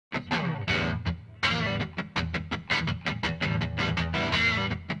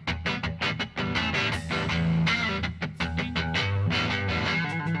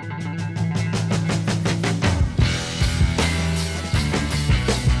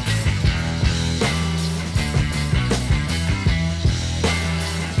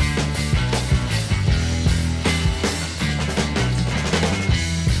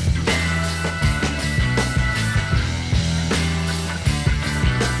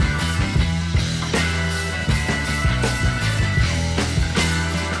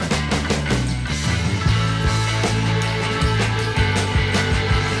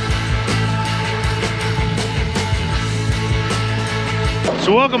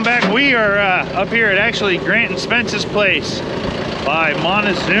So welcome back. We are up here at actually Grant and Spence's place by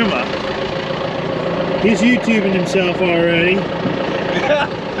Montezuma. He's YouTubing himself already.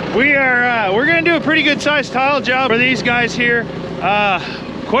 We're gonna do a pretty good sized tile job for these guys here.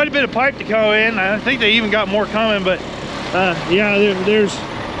 Quite a bit of pipe to go in. I think they even got more coming, but yeah, there's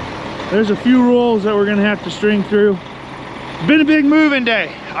a few rolls that we're gonna have to string through. it's been a big moving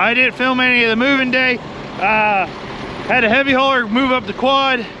day. I didn't film any of the moving day. Had a heavy hauler move up the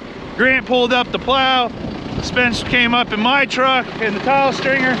quad. Grant pulled up the plow. Spence came up in my truck and the tile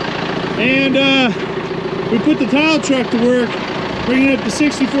stringer. And we put the tile truck to work, bringing up the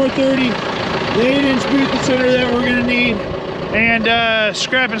 6430, the 8-inch boot that's under that we're gonna need, and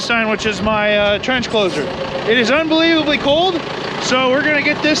Scrappenstein, which is my trench closer. It is unbelievably cold, so we're gonna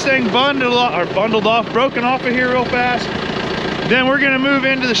get this thing broken off of here real fast. Then we're gonna move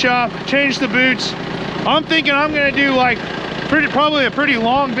into the shop, change the boots. I'm thinking I'm gonna do like probably a pretty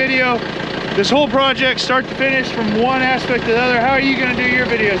long video. This whole project, start to finish, from one aspect to the other. How are you gonna do your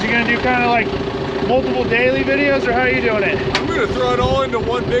videos? You gonna do kind of like multiple daily videos, or how are you doing it? I'm gonna throw it all into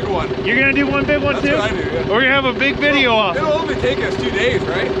one big one. You're gonna do one big one? That's too? What I do, yeah. We're gonna have a big video off. It'll only take us 2 days,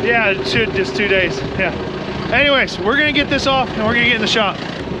 right? Yeah, it should, just 2 days. Yeah. Anyways, we're gonna get this off and we're gonna get in the shop.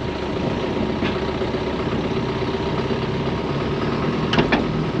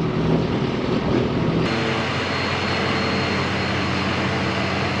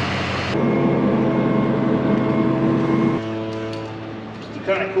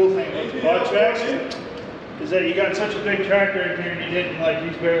 Kind of cool thing about the Quadtrac is that you got such a big tractor in here and you didn't like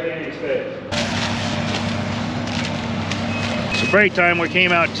use barely any space. So break time, we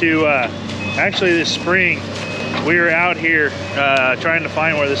came out to actually this spring we were out here trying to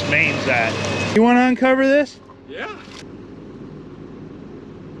find where this main's at. You want to uncover this? Yeah.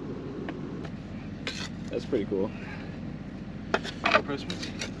 That's pretty cool.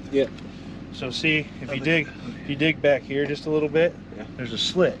 Yeah. So see, if you dig back here just a little bit, yeah, there's a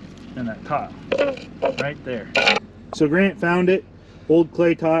slit in that tile right there. So Grant found it, old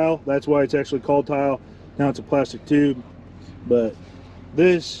clay tile. That's why it's actually called tile. Now it's a plastic tube, but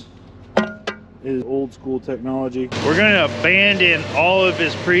this is old school technology. We're going to abandon all of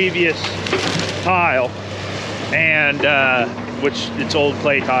his previous tile, and which it's old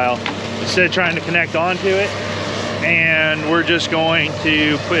clay tile, instead of trying to connect onto it. And we're just going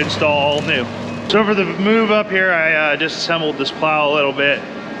to install all new. So for the move up here, I disassembled this plow a little bit.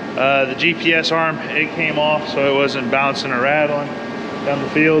 The GPS arm, it came off, so it wasn't bouncing or rattling down the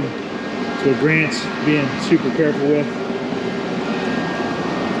field. So Grant's being super careful with.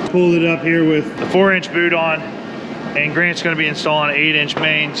 Pulled it up here with the 4-inch boot on, and Grant's gonna be installing 8-inch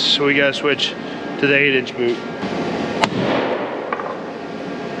mains, so we gotta switch to the 8-inch boot.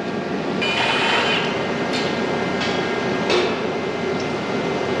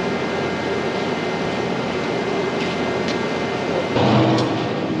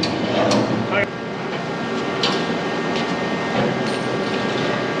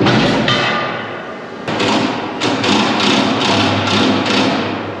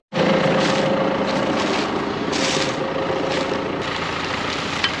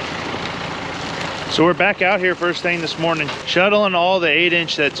 So we're back out here first thing this morning, shuttling all the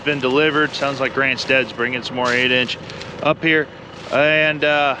 8-inch that's been delivered. Sounds like Grant's Dad's bringing some more 8-inch up here. And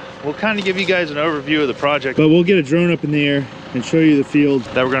we'll kind of give you guys an overview of the project. But we'll get a drone up in the air and show you the field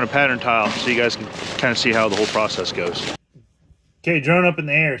that we're gonna pattern tile, so you guys can kind of see how the whole process goes. Okay, drone up in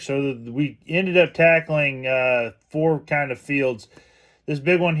the air. So we ended up tackling 4 kind of fields. This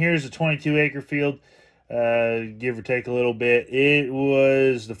big one here is a 22-acre field. Give or take a little bit. It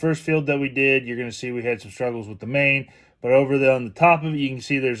was the first field that we did. You're going to see we had some struggles with the main, but over there on the top of it, you can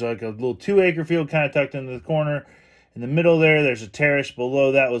see there's like a little 2-acre field kind of tucked into the corner. In the middle there's a terrace.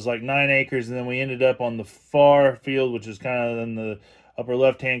 Below that was like 9 acres, and then we ended up on the far field, which is kind of in the upper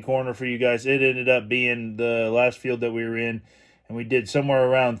left-hand corner for you guys. It ended up being the last field that we were in, and we did somewhere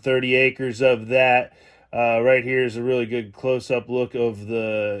around 30 acres of that. Right here is a really good close-up look of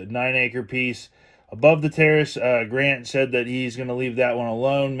the 9-acre piece. Above the terrace, Grant said that he's going to leave that one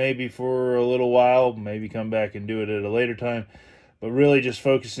alone maybe for a little while, maybe come back and do it at a later time, but really just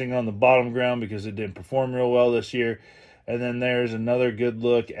focusing on the bottom ground because it didn't perform real well this year. And then there's another good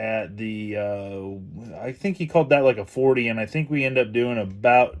look at the, I think he called that like a 40, and I think we end up doing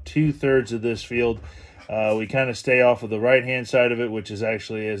about 2/3 of this field. We kind of stay off of the right-hand side of it, which is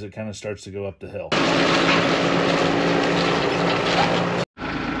actually as it kind of starts to go up the hill.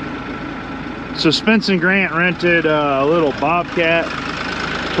 So Spence and Grant rented a little Bobcat,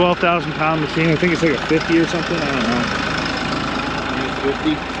 12,000 pound machine. I think it's like a 50 or something, I don't know.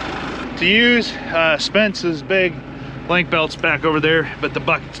 50. To use Spence's big link belt's back over there, but the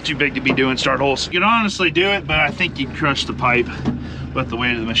bucket's too big to be doing start holes. You can honestly do it, but I think you'd crush the pipe with the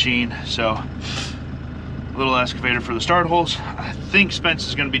weight of the machine. So a little excavator for the start holes. I think Spence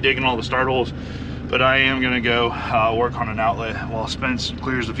is going to be digging all the start holes, but I am going to go work on an outlet while Spence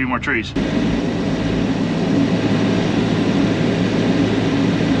clears a few more trees.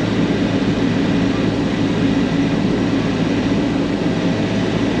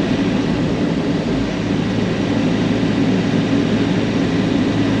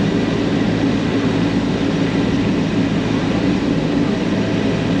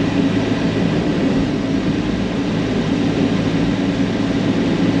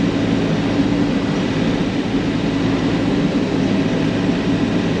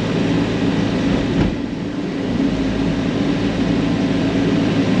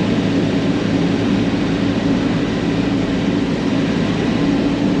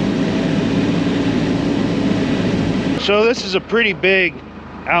 So this is a pretty big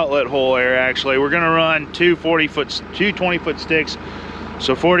outlet hole here actually. We're gonna run two 20-foot sticks.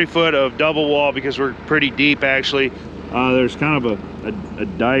 So 40 foot of double wall because we're pretty deep actually. There's kind of a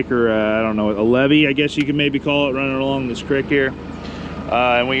dike or I don't know, a levee I guess you could maybe call it, running along this creek here.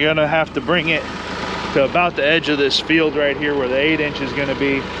 And we're gonna have to bring it to about the edge of this field right here where the 8-inch is gonna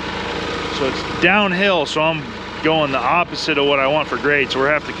be. So it's downhill, so I'm going the opposite of what I want for grade. So we're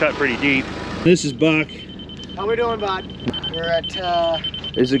gonna have to cut pretty deep. This is Buck. How we doing, bud? We're at,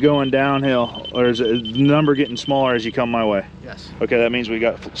 Is it going downhill, or is the number getting smaller as you come my way? yes. Okay, that means we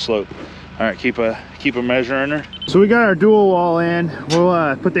got slope. All right, keep a measure in there. So we got our dual wall in.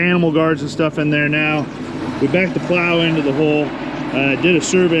 We'll put the animal guards and stuff in there now. We backed the plow into the hole. Did a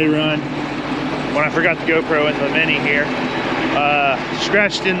survey run when I forgot the GoPro in the Mini here.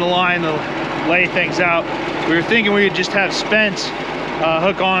 Scratched in the line to lay things out. We were thinking we would just have Spence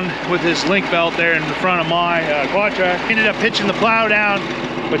hook on with his link belt there in the front of my Quadtrac. Ended up pitching the plow down,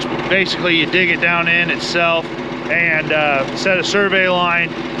 which basically you dig it down in itself, and set a survey line.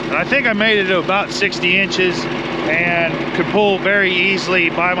 And I think I made it to about 60 inches and could pull very easily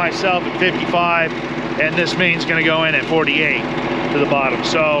by myself at 55. And this main's gonna go in at 48 to the bottom.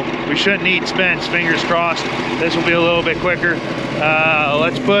 So we shouldn't need Spence, fingers crossed. This will be a little bit quicker.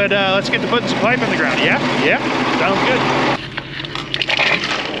 Let's get to putting some pipe in the ground. Yeah, sounds good.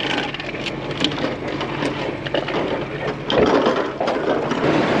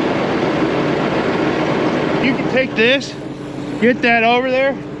 You can take this, get that over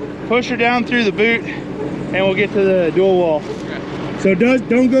there, push her down through the boot, and we'll get to the dual wall. Okay. So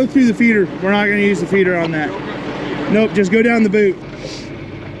don't go through the feeder. We're not gonna use the feeder on that. Nope, just go down the boot.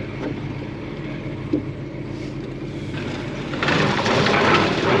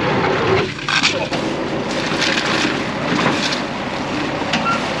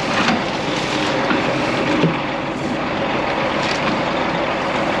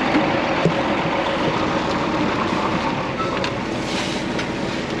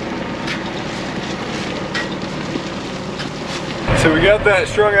 So we got that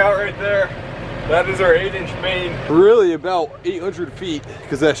strung out right there. That is our 8-inch main. Really about 800 feet,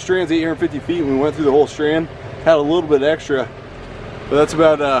 because that strand's 850 feet. We went through the whole strand, had a little bit extra, but that's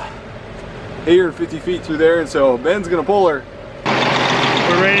about 850 feet through there. And so Ben's gonna pull her.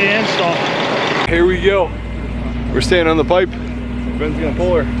 We're ready to install. Here we go. We're staying on the pipe. Ben's gonna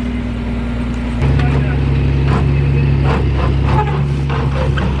pull her.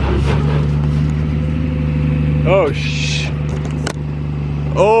 Oh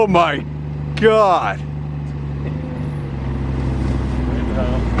oh my God.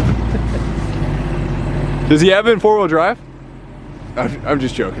 Does he have it in 4-wheel drive? I'm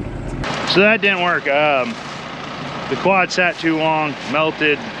just joking. So that didn't work. The quad sat too long,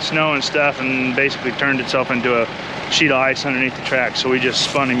 melted, snow and stuff, and basically turned itself into a sheet of ice underneath the track. So we just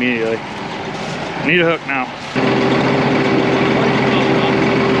spun immediately. Need a hook now.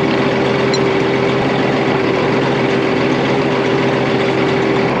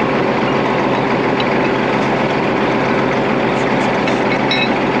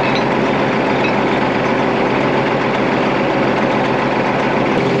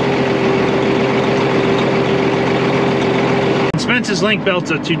 Spence's link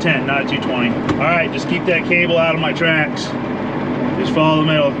belt's a 210, not a 220. All right, just keep that cable out of my tracks. Just follow the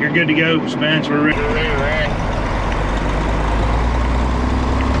middle. You're good to go, Spence. We're ready.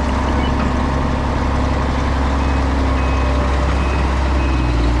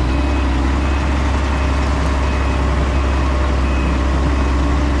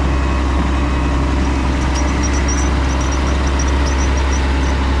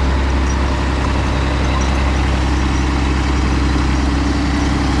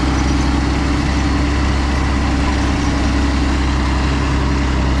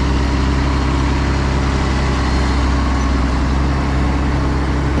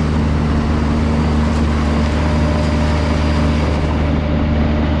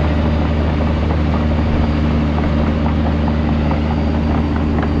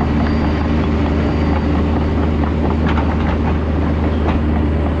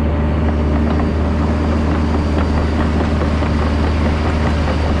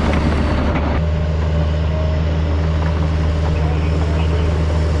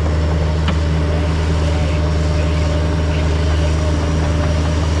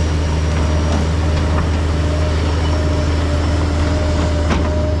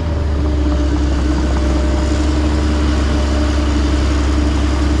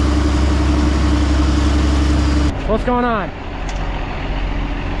 What's going on?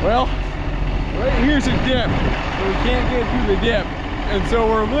 Well, right here's a dip, but we can't get through the dip. And so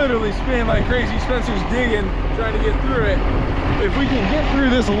we're literally spinning like crazy. Spencer's digging, trying to get through it. If we can get through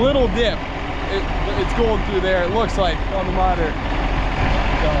this little dip, it's going through there, it looks like, on the monitor.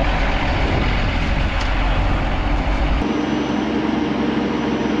 So.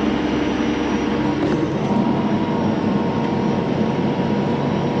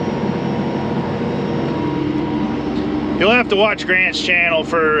 You'll have to watch Grant's channel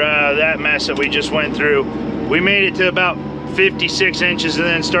for that mess that we just went through. We made it to about 56 inches and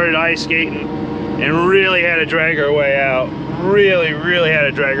then started ice skating and really had to drag our way out. Really had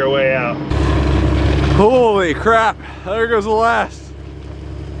to drag our way out. Holy crap, there goes the last.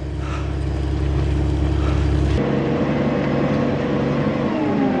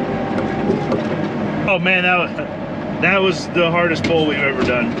 Oh man, that was the hardest pull we've ever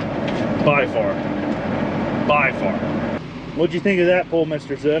done, by far. By far. What'd you think of that pull,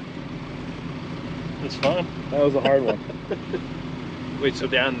 Mr. Zook? It's fun. That was a hard one. Wait, so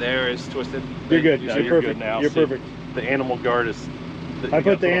down there is twisted? You're good. No, You're perfect. good now. You're So perfect. The animal guard is... I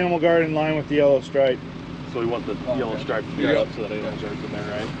put the animal guard in line with the yellow stripe. So we want the yellow stripe to be up so that animal guard's in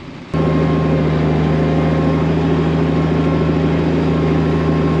there, right?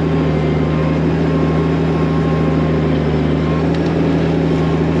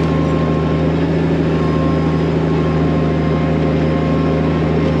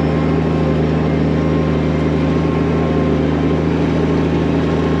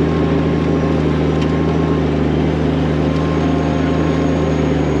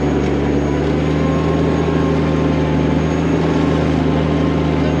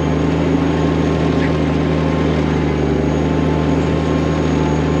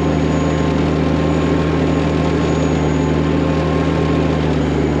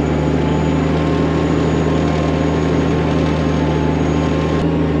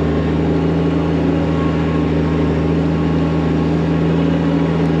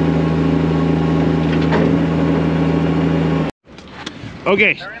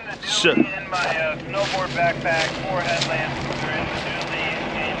 Okay, so in my snowboard backpack, 4 headlamps. They're in the dually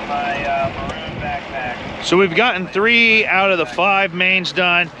in my maroon backpack. so we've gotten 3 out of the 5 mains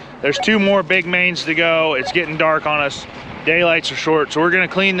done. There's 2 more big mains to go. It's getting dark on us. Daylights are short, so we're gonna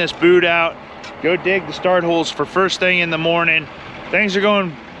clean this boot out, go dig the start holes for first thing in the morning. Things are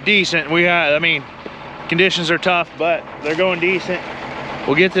going decent. I mean, conditions are tough, but they're going decent.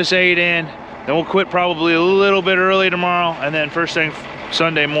 We'll get this 8 in, then we'll quit probably a little bit early tomorrow, and then first thing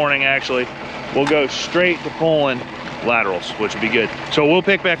Sunday morning, actually, we'll go straight to pulling laterals, which will be good. So we'll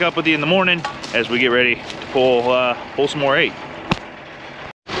pick back up with you in the morning as we get ready to pull some more 8.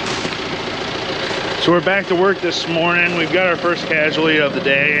 So we're back to work this morning. We've got our first casualty of the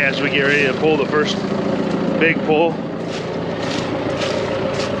day as we get ready to pull the first big pull.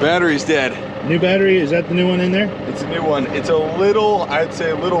 Battery's dead. New battery, is that the new one in there? It's a new one. It's a little, I'd say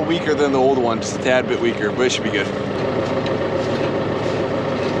a little weaker than the old one, just a tad bit weaker, but it should be good.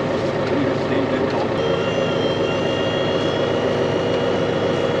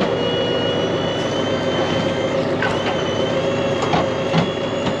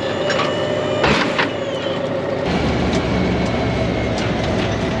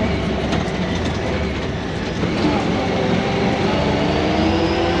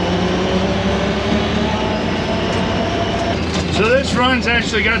 So this run's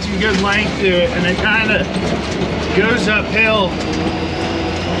actually got some good length to it, and it kind of goes uphill.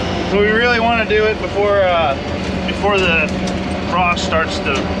 So we really want to do it before the frost starts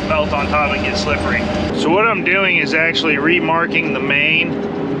to melt on top and get slippery. So what I'm doing is actually remarking the main.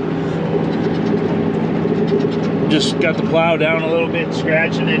 Just got the plow down a little bit,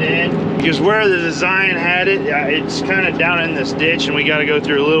 scratching it in. Because where the design had it, it's kind of down in this ditch, and we got to go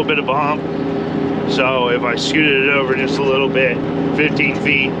through a little bit of a hump. So if I scooted it over just a little bit, 15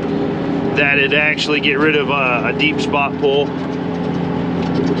 feet, that'd actually get rid of a deep spot pull,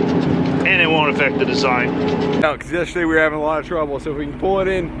 and it won't affect the design. No, because yesterday we were having a lot of trouble, so if we can pull it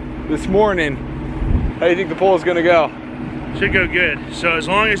in this morning, how do you think the pull is going to go? Should go good. So as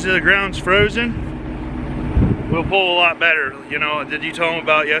long as the ground's frozen, we'll pull a lot better. You know, did you tell them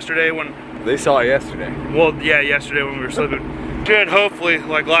about yesterday when? They saw it yesterday. Well, yeah, yesterday when we were slipping. Should hopefully,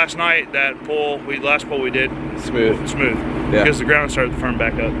 like last night, that last pull we did, Smooth. Yeah. Because the ground started to firm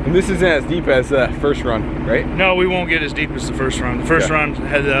back up. And this isn't as deep as the first run, right? No, we won't get as deep as the first run. The first run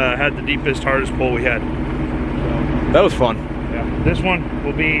had the deepest, hardest pull we had. So, that was fun. Yeah. This one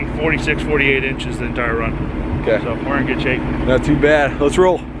will be 46, 48 inches the entire run. Okay. So we're in good shape. Not too bad. Let's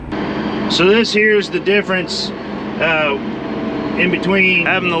roll. So this here's the difference. in between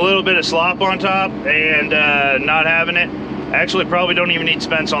having a little bit of slop on top and not having it. Actually, probably don't even need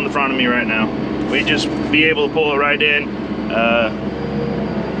Spence on the front of me right now. We just be able to pull it right in.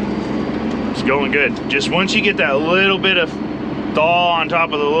 It's going good. Just once you get that little bit of thaw on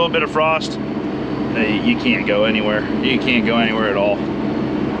top of the little bit of frost, you can't go anywhere. You can't go anywhere at all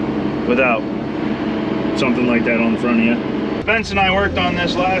without something like that on the front of you. Spence and I worked on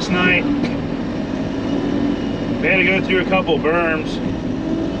this last night. We had to go through a couple berms,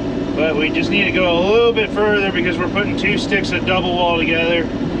 but we just need to go a little bit further because we're putting 2 sticks of double wall together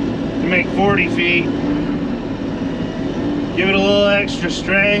to make 40 feet. Give it a little extra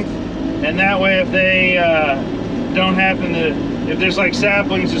strength, and that way if they don't happen to, if there's like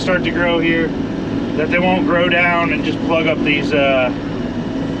saplings that start to grow here, that they won't grow down and just plug up these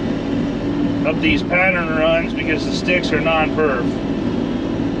pattern runs because the sticks are non-perf.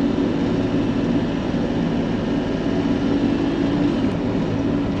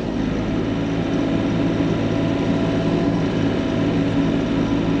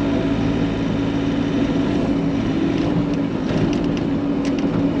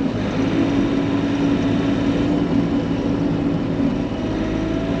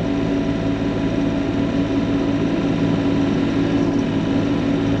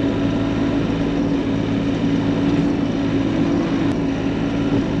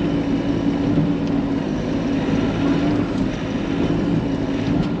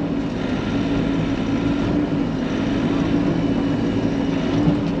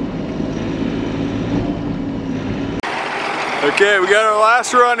 Okay, we got our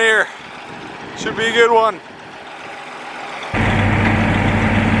last run here. Should be a good one.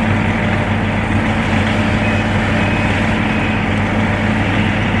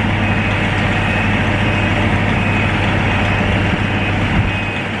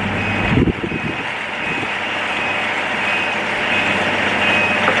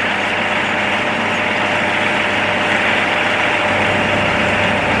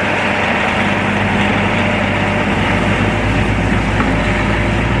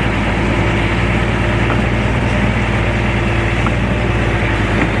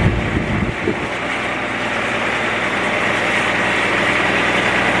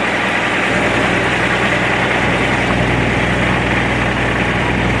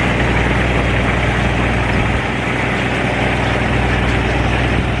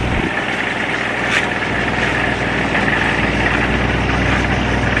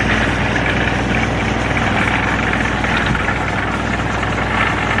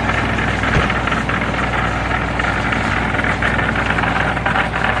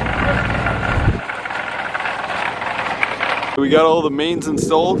 We got all the mains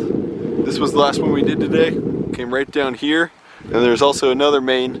installed. This was the last one we did today. Came right down here. And there's also another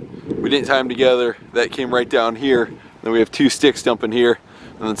main we didn't tie them together that came right down here. Then we have 2 sticks dumping here.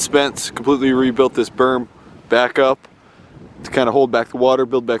 And then Spence completely rebuilt this berm back up to kind of hold back the water,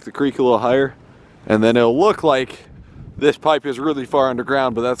 build back the creek a little higher. And then it'll look like this pipe is really far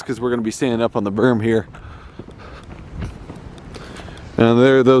underground, but that's because we're going to be standing up on the berm here. And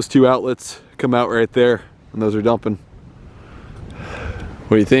there, those 2 outlets come out right there, and those are dumping.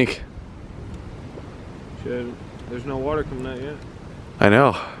 What do you think? There's no water coming out yet. I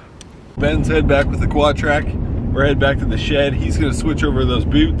know. Ben's head back with the Quadtrac. We're headed back to the shed. He's going to switch over those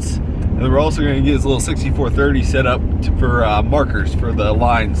boots. And then we're also going to get his little 6430 set up for markers for the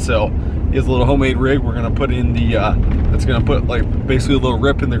lines. So he has a little homemade rig. We're going to put in the, that's going to put like basically a little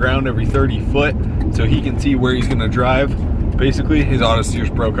rip in the ground every 30 foot so he can see where he's going to drive. Basically, his auto steer's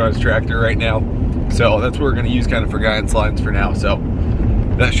broke on his tractor right now. So that's what we're going to use kind of for guidance lines for now. So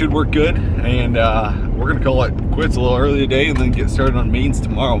that should work good, and we're gonna call it quits a little early today, and then get started on mains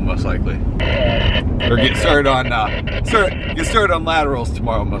tomorrow, most likely. Or get started on laterals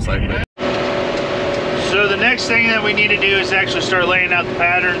tomorrow, most likely. So the next thing that we need to do is actually start laying out the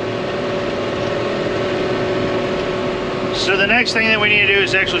pattern.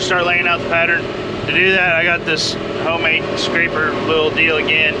 To do that, I got this homemade scraper little deal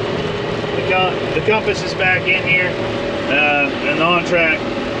again. The compass is back in here. And on track.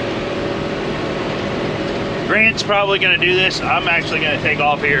 Grant's probably going to do this. I'm actually going to take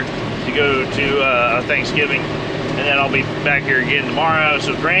off here to go to Thanksgiving, and then I'll be back here again tomorrow.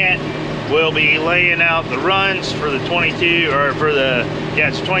 So Grant will be laying out the runs for the 22, or for the, yeah,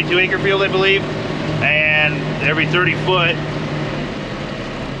 it's a 22 acre field, I believe, and every 30 foot.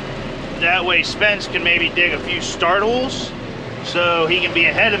 That way Spence can maybe dig a few start holes so he can be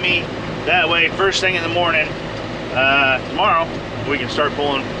ahead of me. That way, first thing in the morning, tomorrow, we can start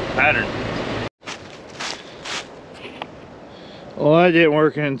pulling pattern. Well, that didn't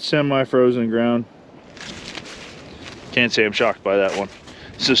work in semi-frozen ground. Can't say I'm shocked by that one.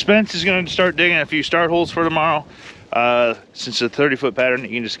 So Spence is going to start digging a few start holes for tomorrow. Since it's a 30-foot pattern, you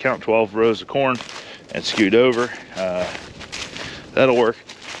can just count 12 rows of corn and scoot over. That'll work.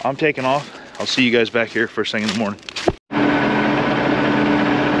 I'm taking off. I'll see you guys back here first thing in the morning.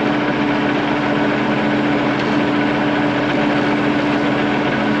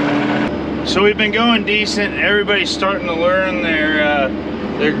 So we've been going decent. Everybody's starting to learn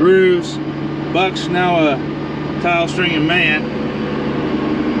their grooves. Buck's now a tile stringing man.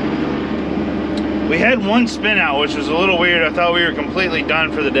 We had one spin out, which was a little weird. I thought we were completely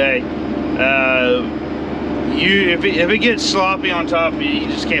done for the day. If it gets sloppy on top, you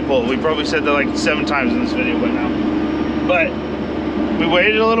just can't pull it. We probably said that like 7 times in this video by now. But we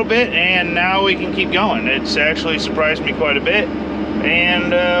waited a little bit and now we can keep going. It's actually surprised me quite a bit.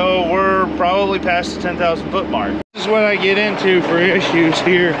 And we're probably past the 10,000 foot mark. This is what I get into for issues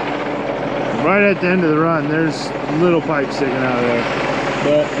here. Right at the end of the run, there's little pipes sticking out of there.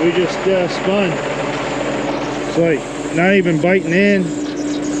 But we just spun. It's like not even biting in.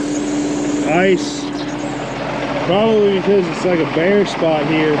 Ice. Probably because it's like a bare spot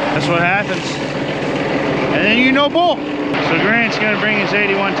here. That's what happens. And then you know bull. So Grant's gonna bring his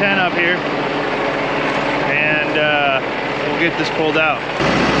 8110 up here. And we'll get this pulled out.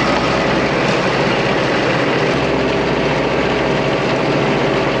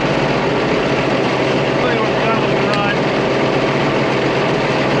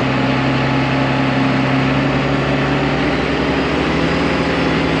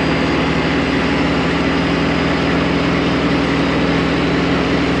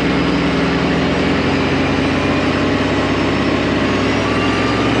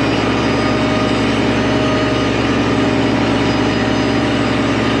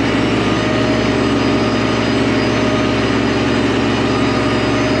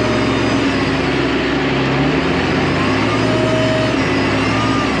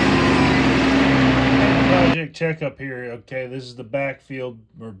 Check up here. Okay, this is the back field,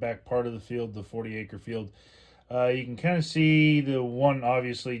 or back part of the field, the 40-acre field. You can kind of see the one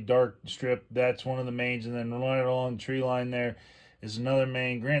obviously dark strip. That's one of the mains, and then right along the tree line there is another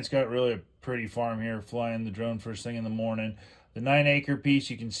main. Grant's got really a pretty farm here, flying the drone first thing in the morning. The 9-acre piece,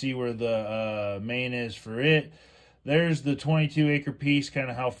 you can see where the main is for it. There's the 22-acre piece,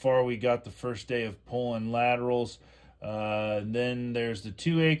 kind of how far we got the first day of pulling laterals. Then there's the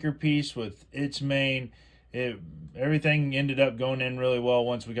 2-acre piece with its main. Everything ended up going in really well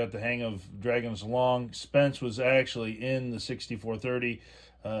once we got the hang of dragging us along. Spence was actually in the 6430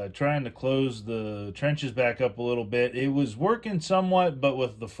 trying to close the trenches back up a little bit. It was working somewhat, but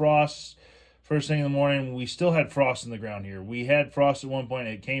with the frosts first thing in the morning, we still had frost in the ground here. We had frost at one point,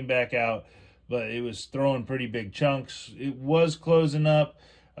 it came back out, but it was throwing pretty big chunks. It was closing up,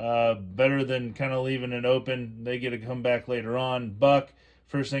 better than kind of leaving it open. They get to come back later on. Buck,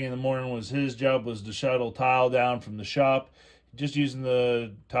 first thing in the morning, was his job was to shuttle tile down from the shop, just using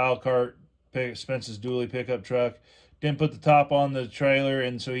the tile cart, Spence's dually pickup truck. Didn't put the top on the trailer,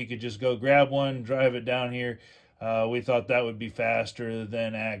 and so he could just go grab one, drive it down here. We thought that would be faster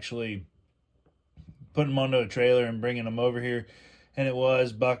than actually putting them onto a trailer and bringing them over here, and it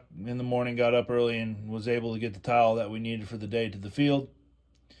was. Buck in the morning got up early and was able to get the tile that we needed for the day to the field.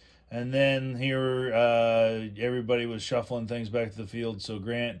 And then here, everybody was shuffling things back to the field, so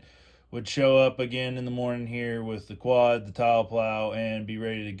Grant would show up again in the morning here with the quad, the tile plow, and be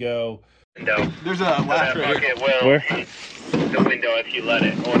ready to go. Window. There's a latch right here. Will Where? The window if you let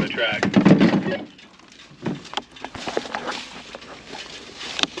it on the track.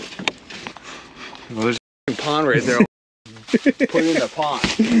 Well, there's a pond right there. Put it in the pond.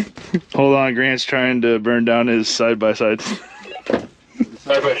 Hold on, Grant's trying to burn down his side-by-side.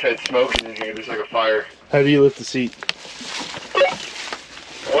 Side-by-side smoking in here. There's like a fire. How do you lift the seat?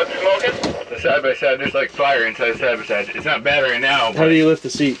 What's smoking? The side-by-side. There's like fire inside the side-by-side. It's not bad right now. How do you lift the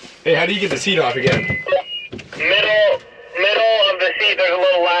seat? Hey, how do you get the seat off again? Middle of the seat, there's a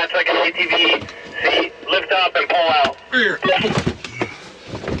little latch like an ATV seat. Lift up and pull out. Here.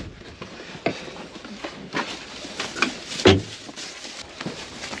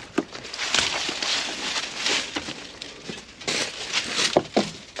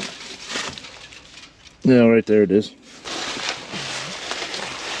 Yeah, right there it is.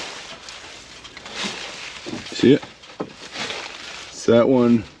 See it? It's that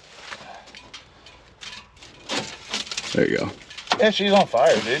one. There you go. Yeah, she's on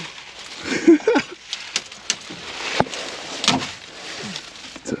fire, dude.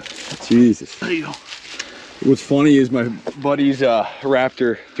 Jesus. There you go. What's funny is my buddy's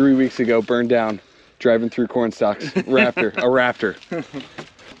Raptor 3 weeks ago burned down driving through corn stalks. A Raptor.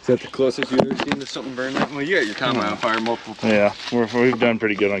 Is that the closest you've ever seen to something burn that? Well, you got your combine on fire multiple times. Yeah, we've done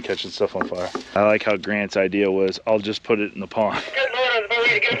pretty good on catching stuff on fire. I like how Grant's idea was, I'll just put it in the pond. Good Lord, I was about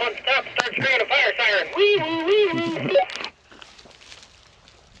ready to get up on top and start screaming a fire siren. Wee, woo, wee, woo.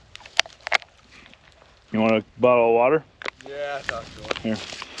 You want a bottle of water? Yeah, I thought so. Here.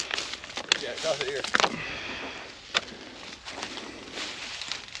 Yeah, toss it here.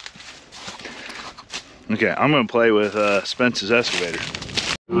 Okay, I'm gonna play with Spence's excavator.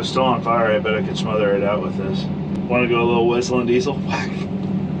 If it was still on fire, I bet I could smother it out with this. Want to go a little whistling diesel? Whack.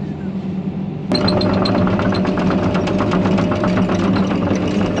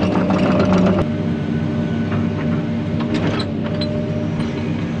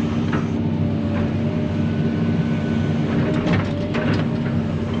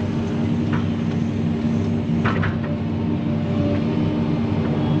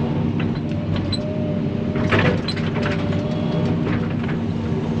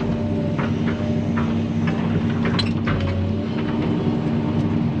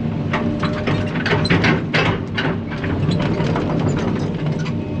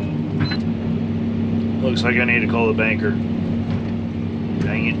 Looks like I need to call the banker.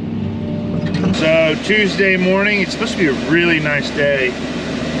 Dang it. So Tuesday morning, it's supposed to be a really nice day.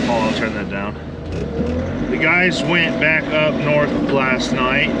 Oh, I'll turn that down. The guys went back up north last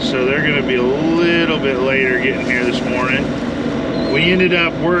night, so they're gonna be a little bit later getting here this morning. We ended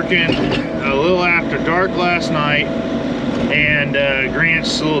up working a little after dark last night, and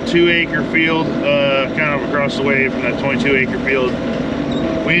Grant's little 2-acre field, kind of across the way from that 22-acre field,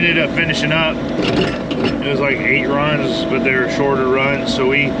 we ended up finishing up. It was like 8 runs, but they were shorter runs, so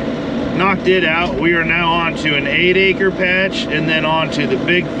we knocked it out. We are now on to an 8-acre patch and then on to the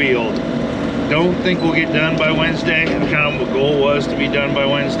big field. Don't think we'll get done by Wednesday. Kind of the goal was to be done by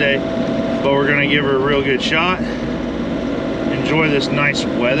Wednesday, but we're gonna give her a real good shot. Enjoy this nice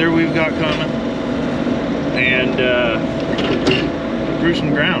weather we've got coming, and improve some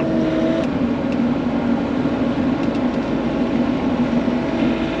ground.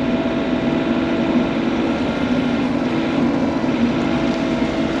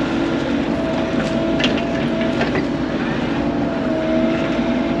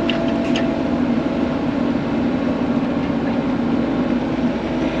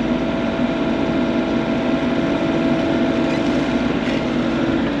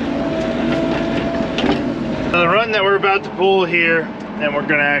 The run that we're about to pull here, and we're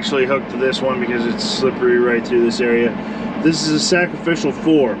gonna actually hook to this one because it's slippery right through this area. This is a sacrificial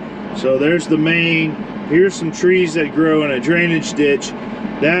 4. So there's the main, here's some trees that grow in a drainage ditch.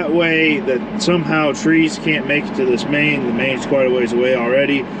 That way that somehow trees can't make it to this main. The main's quite a ways away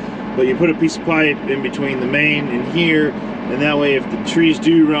already, but you put a piece of pipe in between the main and here, and that way if the trees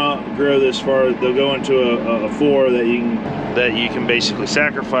do grow this far, they'll go into a 4 that you can basically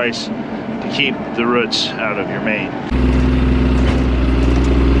sacrifice to keep the roots out of your main.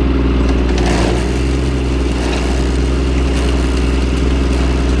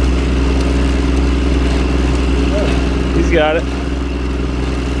 He's got it.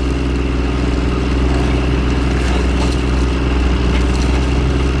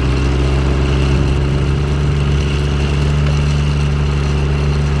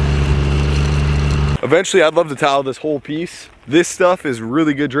 Eventually, I'd love to tile this whole piece. This stuff is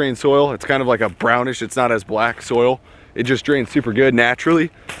really good drained soil. It's kind of like a brownish, it's not as black soil. It just drains super good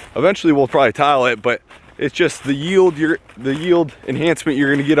naturally. Eventually, we'll probably tile it, but it's just the yield enhancement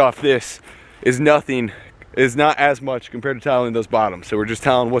you're gonna get off this is not as much compared to tiling those bottoms. So we're just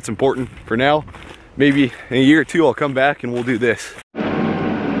tiling what's important for now. Maybe in a year or two, I'll come back and we'll do this.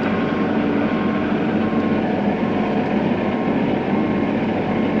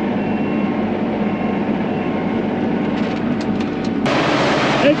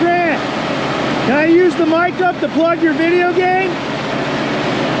 Hey Grant, can I use the mic up to plug your video game?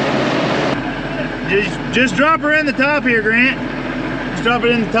 Just drop her in the top here, Grant. Just drop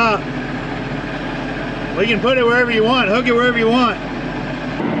it in the top. We can put it wherever you want, hook it wherever you want.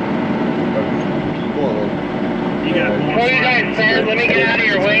 You got it. Before you guys start, let me get out of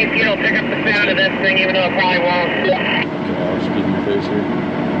your way so you don't pick up the sound of this thing, even though it probably won't. I'll just get in your face here.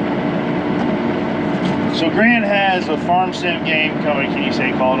 So Grant has a farm sim game coming. Can you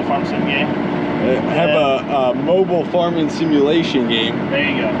say call it a farm sim game? I have a mobile farming simulation game. There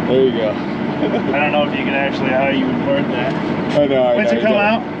you go. There you go. I don't know if you can actually, how you would word that. I know. When's it come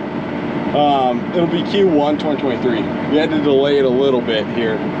out? It'll be Q1 2023. We had to delay it a little bit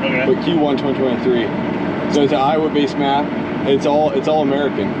here, Okay. but Q1 2023. So it's an Iowa-based map. It's all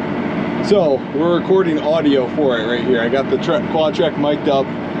American. So we're recording audio for it right here. I got the Quadtrac mic'd up.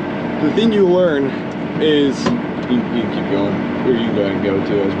 The thing you learn is, you can keep going. Or you can go ahead and go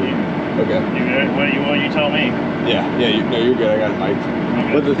to as we. Okay. You tell me. Yeah, no, you're good. I got it mic'd.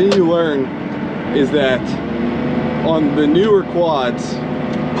 Okay. But the thing you learn is that on the newer quads,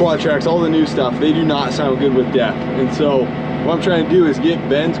 Quadtracs, all the new stuff, they do not sound good with depth. And so what I'm trying to do is get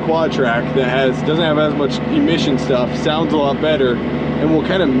Ben's Quadtrac that doesn't have as much emission stuff, sounds a lot better, and we'll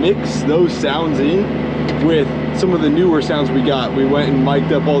kind of mix those sounds in with some of the newer sounds we got. We went and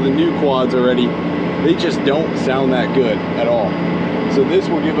mic'd up all the new quads already. They just don't sound that good at all. So this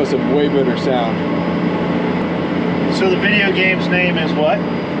will give us a way better sound. So the video game's name is what?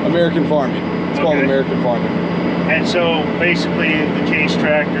 American Farming. It's called American Farming. And so basically the case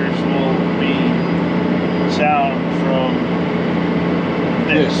tractors will be sound from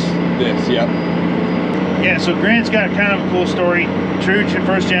This, yep. Yeah, so Grant's got kind of a cool story. True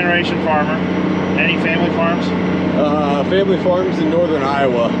first generation farmer. Any family farms? Family farms in northern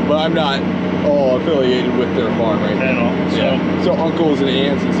Iowa, but I'm not all affiliated with their farm right At now. all. Yeah. So uncles and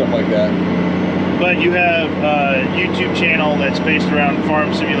aunts and stuff like that. But you have a YouTube channel that's based around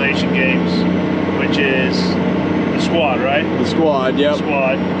farm simulation games, which is the Squad, right? The Squad, yep.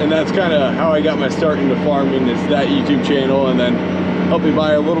 Squad. And that's kind of how I got my start into farming, is that YouTube channel, and then helped me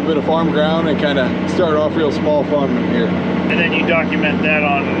buy a little bit of farm ground and kind of start off real small farming here. And then you document that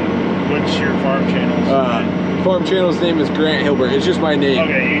on, what's your farm channel? Farm channel's name is Grant Hilbert. It's just my name.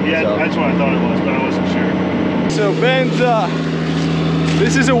 Okay, yeah, So. that's what I thought it was, but I wasn't sure. So Ben's,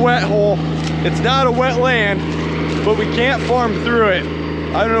 this is a wet hole. It's not a wet land, but we can't farm through it.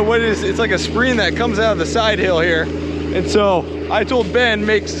 I don't know what it is. It's like a spring that comes out of the side hill here. And so I told Ben,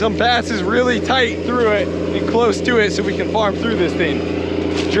 make some passes really tight through it and close to it so we can farm through this thing.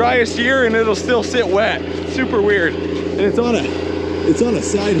 Driest year and it'll still sit wet. Super weird. And it's on a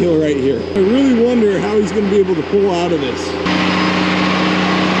side hill right here. I really wonder how he's gonna be able to pull out of this.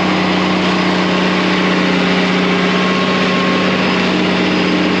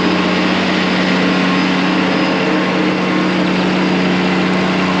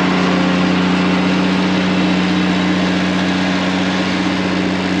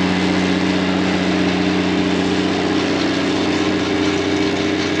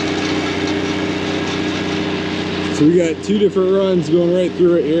 So we got two different runs going right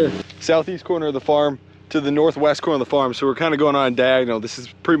through it here. Southeast corner of the farm to the northwest corner of the farm. So we're kind of going on a diagonal. This is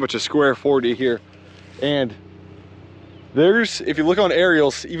pretty much a square 40 here. And there's, if you look on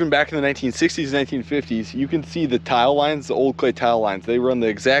aerials, even back in the 1960s, 1950s, you can see the tile lines, the old clay tile lines. They run the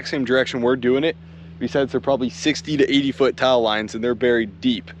exact same direction we're doing it. Besides, they're probably 60 to 80 foot tile lines, and they're buried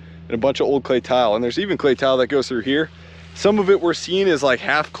deep in a bunch of old clay tile. And there's even clay tile that goes through here. Some of it we're seeing is like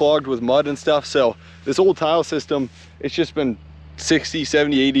half clogged with mud and stuff. So this old tile system, it's just been 60,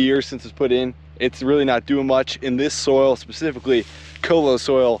 70, 80 years since it's put in. It's really not doing much in this soil, specifically Colo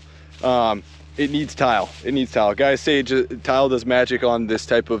soil. It needs tile. It needs tile. Guys say tile does magic on this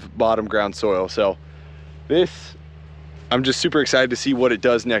type of bottom ground soil. So this, I'm just super excited to see what it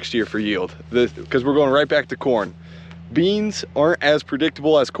does next year for yield, because we're going right back to corn. Beans aren't as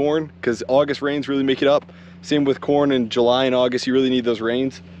predictable as corn because August rains really make it up. Same with corn in July and August, you really need those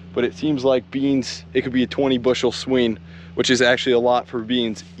rains. But it seems like beans, it could be a 20 bushel swing, which is actually a lot for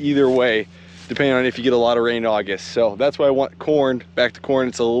beans either way, depending on if you get a lot of rain in August. So that's why I want corn, back to corn.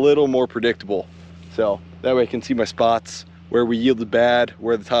 It's a little more predictable. So that way I can see my spots, where we yielded bad,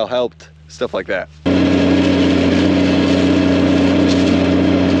 where the tile helped, stuff like that.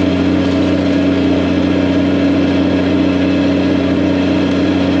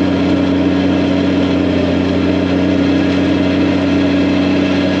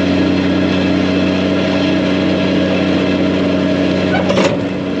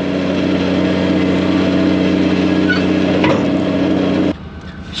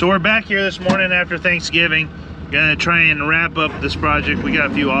 So we're back here this morning after Thanksgiving. Gonna try and wrap up this project. We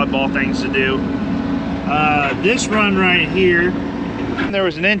got a few oddball things to do. This run right here, there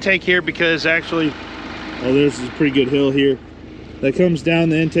was an intake here because actually, there's a pretty good hill here that comes down.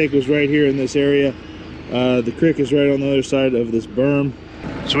 The intake was right here in this area. The creek is right on the other side of this berm.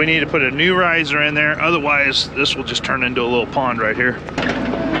 So we need to put a new riser in there. Otherwise, this will just turn into a little pond right here.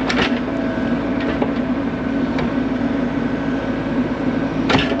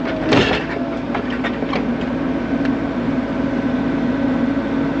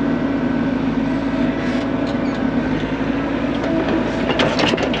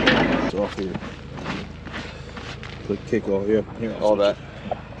 Kick off, yeah. Here, All that.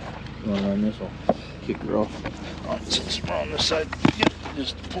 On this one. Kick her off. Oh, since we're on this side, yep,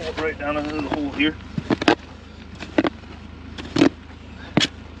 just pull it right down into the hole here.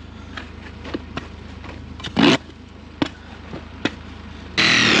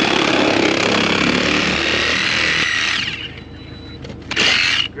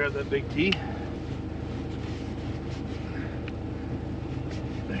 that big T.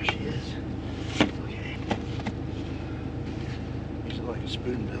 There she is. Okay. Use it like a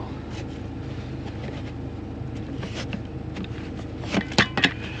spoonbill.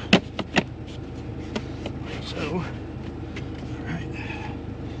 Like so. All right.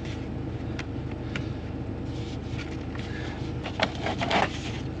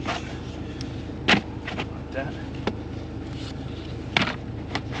 Like that.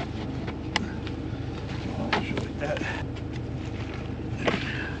 That.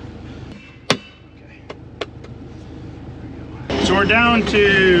 Okay. So we're down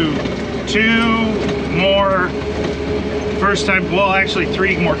to 2 more first time, well actually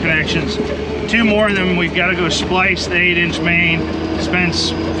 3 more connections. 2 more and then we've got to go splice the 8-inch main.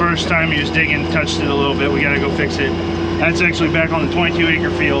 Spence, first time he was digging, touched it a little bit. We got to go fix it. That's actually back on the 22-acre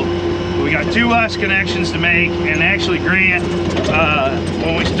field. We got 2 last connections to make, and actually Grant,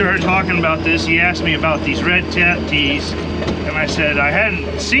 when we started talking about this, he asked me about these red tap tees, and I said I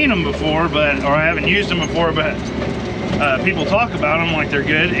hadn't seen them before, or I haven't used them before, but people talk about them like they're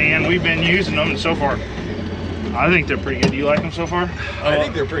good, and we've been using them, and so far, I think they're pretty good. Do you like them so far? I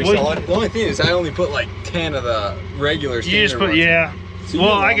think they're pretty solid. The only thing is I only put like 10 of the regular standard You just put, ones. yeah. So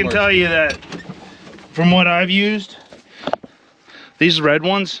well, I can tell you that from what I've used, these red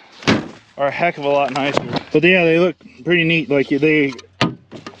ones are a heck of a lot nicer. But yeah, they look pretty neat. Like they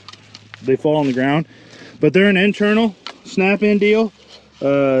fall on the ground, but they're an internal snap-in deal,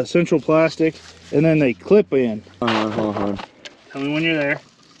 central plastic, and then they clip in. Hold on. Tell me when you're there.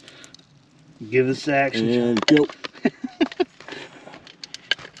 Give this action. And go.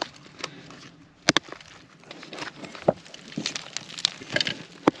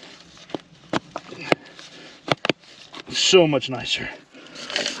 So much nicer.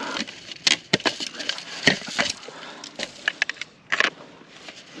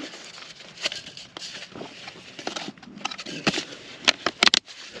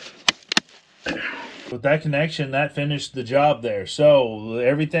 With that connection, that finished the job there. So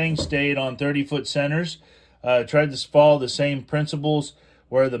everything stayed on 30-foot centers. Tried to follow the same principles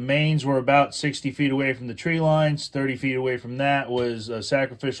where the mains were about 60 feet away from the tree lines. 30 feet away from that was a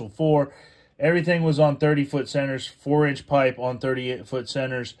sacrificial 4. Everything was on 30-foot centers, 4-inch pipe on 30-foot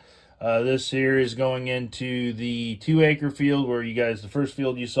centers. This here is going into the 2-acre field where you guys, the first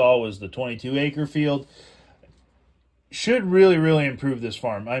field you saw was the 22-acre field. Should really improve this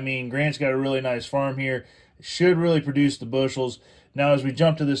farm. I mean, Grant's got a really nice farm here. Should really produce the bushels. Now, as we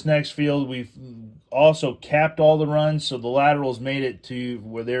jump to this next field, we've also capped all the runs, so the laterals made it to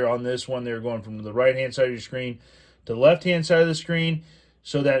where they're on this one. They're going from the right-hand side of your screen to the left-hand side of the screen,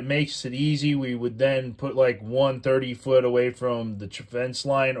 so that makes it easy. We would then put like 130 foot away from the fence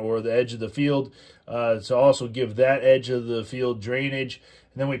line or the edge of the field to also give that edge of the field drainage.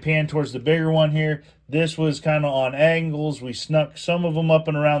 And then we pan towards the bigger one here. This was kind of on angles. We snuck some of them up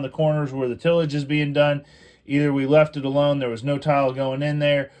and around the corners where the tillage is being done. Either we left it alone, there was no tile going in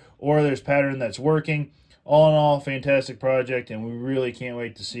there, or there's pattern that's working. All in all, fantastic project, and we really can't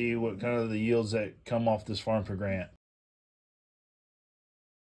wait to see what kind of the yields that come off this farm for Grant.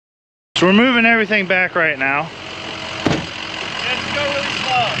 So we're moving everything back right now. Let's go really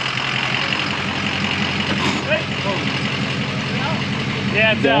slow.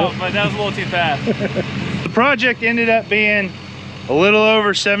 Yeah, it's out, but that was a little too fast. The project ended up being a little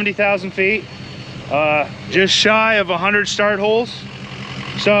over 70,000 feet, just shy of 100 start holes.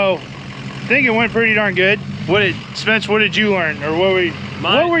 So I think it went pretty darn good. Spence, what did you learn, or what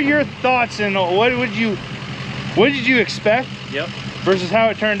were your thoughts, and what did you expect? Yep. Versus how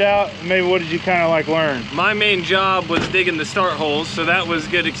it turned out? Maybe what did you kind of like learn? My main job was digging the start holes, so that was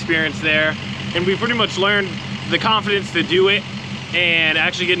good experience there. And we pretty much learned the confidence to do it and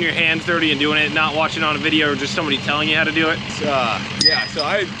actually getting your hands dirty and doing it, not watching on a video or just somebody telling you how to do it. Yeah, so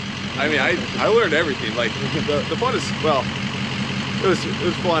I learned everything. Like the fun is, well, it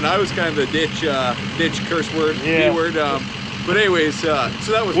was fun. I was kind of the ditch curse word, B-word. But anyways, so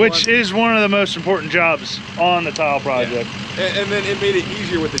that was Which fun. is one of the most important jobs on the tile project. Yeah. And then it made it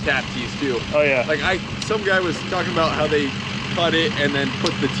easier with the tap tees too. Oh yeah. Like some guy was talking about how they cut it and then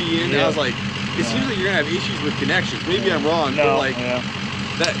put the tee in. Yeah. And I was like, it seems like you're gonna have issues with connections. Maybe I'm wrong, but like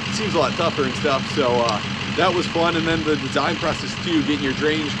that seems a lot tougher and stuff. So that was fun. And then the design process too, getting your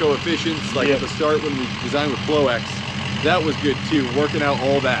drainage coefficients like at the start when we designed with FlowX, that was good too. Working out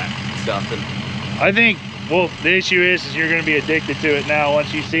all that stuff. And I think, well, the issue is you're going to be addicted to it now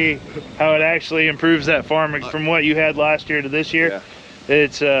once you see how it actually improves that farm from what you had last year to this year. Yeah.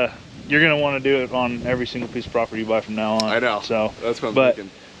 It's you're going to want to do it on every single piece of property you buy from now on. I know. So that's what I'm thinking.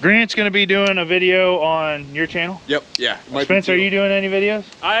 Grant's gonna be doing a video on your channel. Yep, yeah. Spencer, are you doing any videos?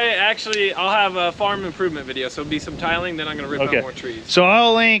 I'll have a farm improvement video, so it'll be some tiling, then I'm gonna rip out more trees. So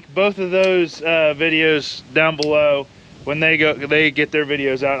I'll link both of those videos down below when they get their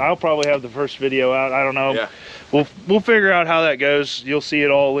videos out. I'll probably have the first video out. I don't know. Yeah. We'll figure out how that goes. You'll see it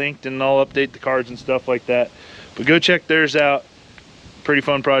all linked, and I'll update the cards and stuff like that. But go check theirs out. Pretty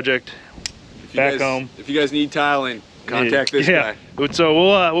fun project. Back home. If you guys need tiling, contact this guy. So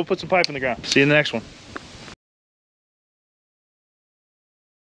we'll put some pipe in the ground. See you in the next one.